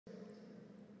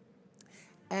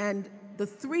And the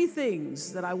three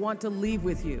things that I want to leave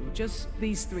with you, just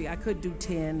these three. I could do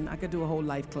 10, I could do a whole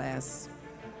life class.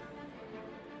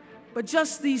 But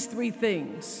just these three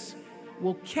things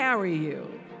will carry you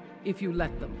if you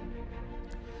let them.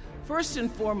 First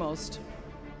and foremost,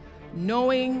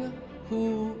 knowing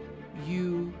who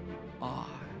you are.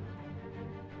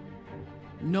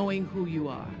 Knowing who you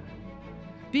are.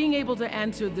 Being able to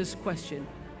answer this question,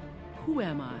 who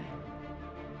am I?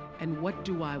 And what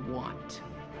do I want?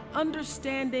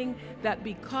 Understanding that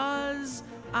because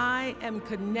I am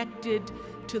connected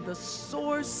to the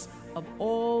source of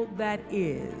all that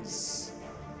is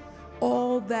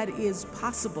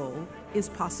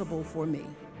possible for me.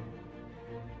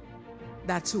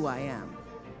 That's who I am.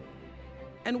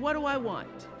 And what do I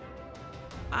want?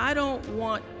 I don't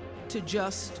want to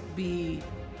just be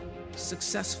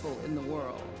successful in the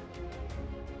world.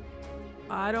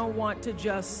 I don't want to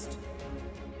just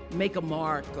make a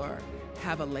mark or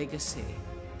have a legacy.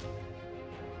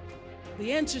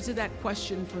 The answer to that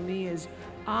question for me is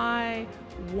I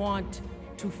want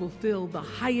to fulfill the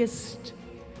highest,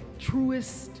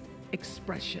 truest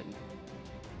expression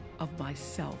of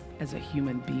myself as a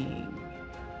human being.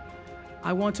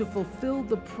 I want to fulfill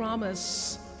the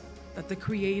promise that the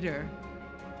Creator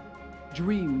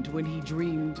dreamed when He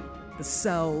dreamed the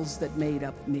cells that made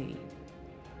up me.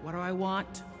 What do I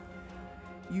want?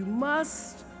 You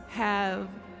must have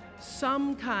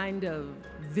some kind of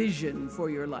vision for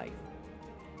your life.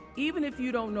 Even if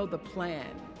you don't know the plan,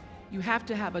 you have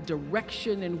to have a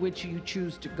direction in which you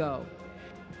choose to go.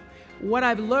 What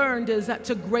I've learned is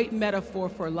that's a great metaphor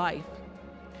for life.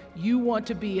 You want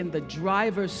to be in the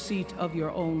driver's seat of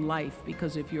your own life,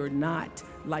 because if you're not,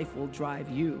 life will drive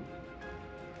you.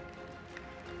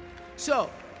 So,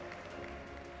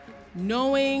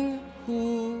 knowing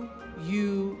who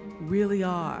you really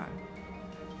are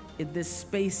in this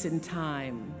space and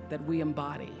time that we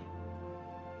embody.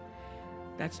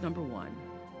 That's number one.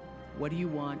 What do you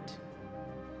want?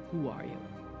 Who are you?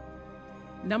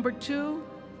 Number two,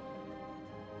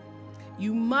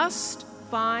 you must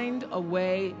find a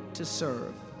way to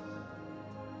serve.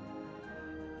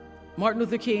 Martin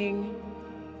Luther King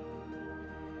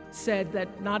said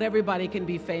that not everybody can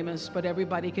be famous, but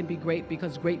everybody can be great,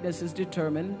 because greatness is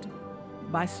determined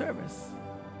by service.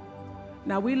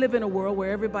 Now, we live in a world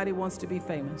where everybody wants to be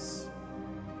famous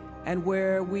and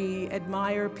where we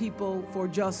admire people for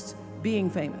just being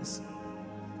famous.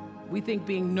 We think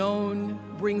being known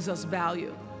brings us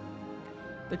value.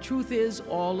 The truth is,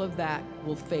 all of that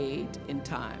will fade in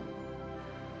time.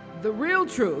 The real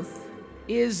truth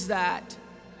is that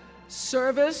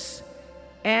service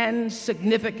and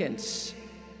significance,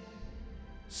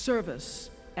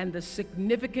 service and the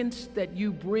significance that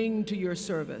you bring to your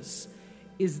service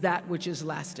is that which is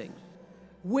lasting.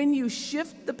 When you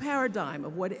shift the paradigm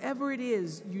of whatever it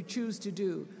is you choose to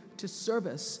do to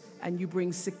service and you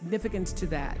bring significance to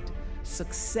that,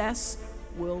 success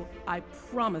will, I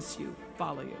promise you,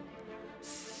 follow you.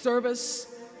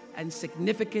 Service and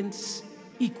significance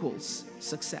equals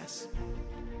success.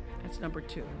 That's number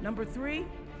two. Number three,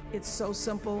 it's so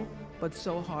simple, but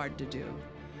so hard to do.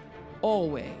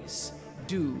 Always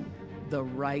do the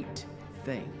right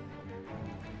thing.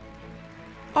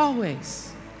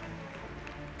 Always.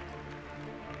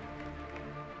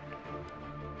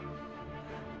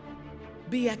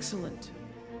 Be excellent.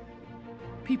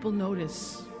 People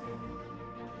notice.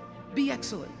 Be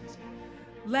excellent.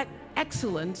 Let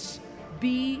excellence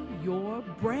be your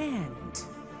brand.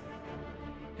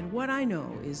 And what I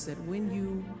know is that when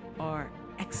you are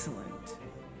excellent,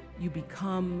 you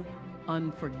become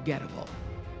unforgettable.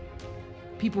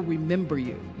 People remember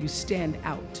you. You stand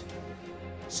out.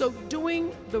 So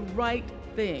doing the right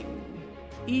thing,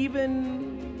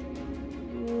 even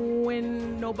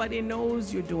when nobody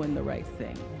knows you're doing the right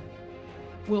thing,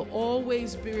 will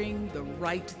always bring the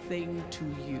right thing to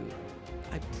you.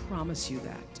 I promise you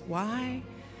that. Why?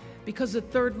 Because the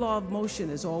third law of motion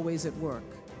is always at work.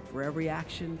 For every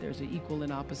action, there's an equal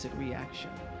and opposite reaction.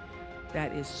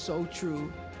 That is so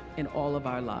true in all of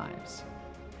our lives.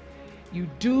 You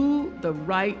do the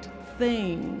right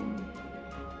thing,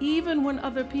 even when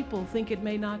other people think it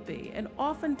may not be. And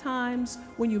oftentimes,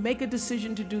 when you make a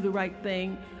decision to do the right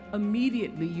thing,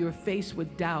 immediately you're faced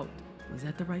with doubt. Was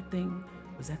that the right thing?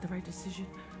 Was that the right decision?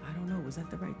 I don't know. Was that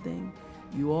the right thing?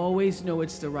 You always know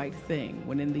it's the right thing,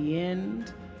 when in the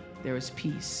end, there is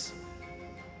peace.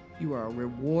 You are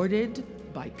rewarded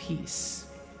by peace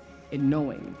in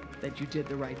knowing that you did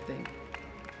the right thing.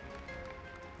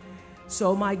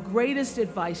 So my greatest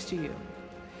advice to you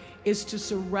is to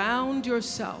surround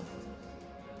yourself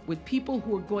with people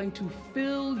who are going to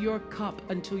fill your cup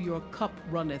until your cup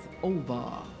runneth over.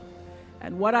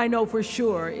 And what I know for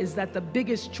sure is that the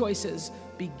biggest choices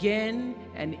begin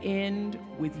and end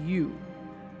with you,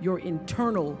 your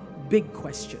internal big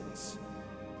questions.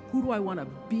 Who do I want to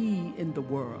be in the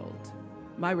world?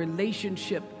 My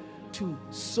relationship to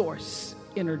source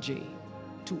energy,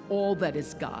 to all that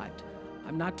is God.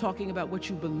 I'm not talking about what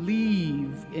you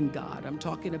believe in God. I'm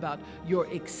talking about your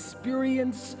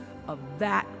experience of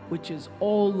that which is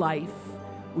all life,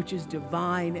 which is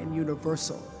divine and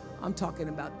universal. I'm talking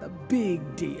about the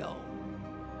big deal.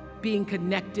 Being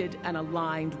connected and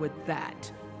aligned with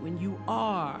that. When you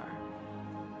are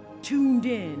tuned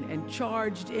in and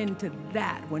charged into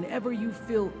that, whenever you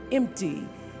feel empty,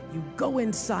 you go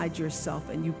inside yourself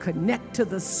and you connect to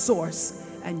the source,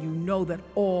 and you know that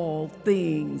all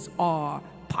things are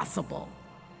possible.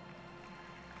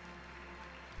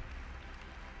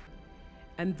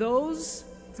 And those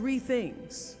three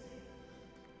things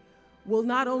will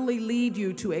not only lead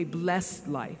you to a blessed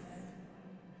life.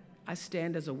 I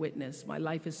stand as a witness. My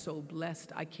life is so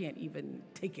blessed, I can't even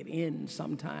take it in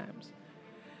sometimes.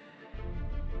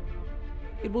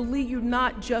 It will lead you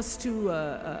not just to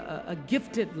a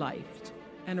gifted life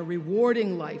and a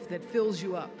rewarding life that fills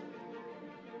you up,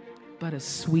 but a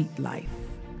sweet life.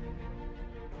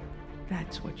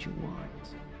 That's what you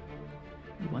want.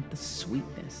 You want the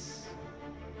sweetness.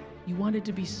 You want it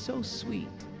to be so sweet,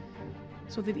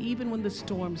 so that even when the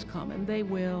storms come, and they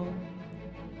will,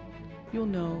 you'll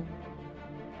know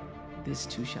this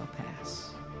too shall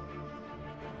pass.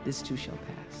 This too shall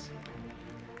pass.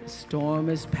 The storm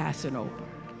is passing over,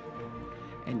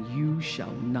 and you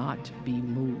shall not be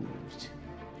moved,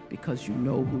 because you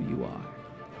know who you are.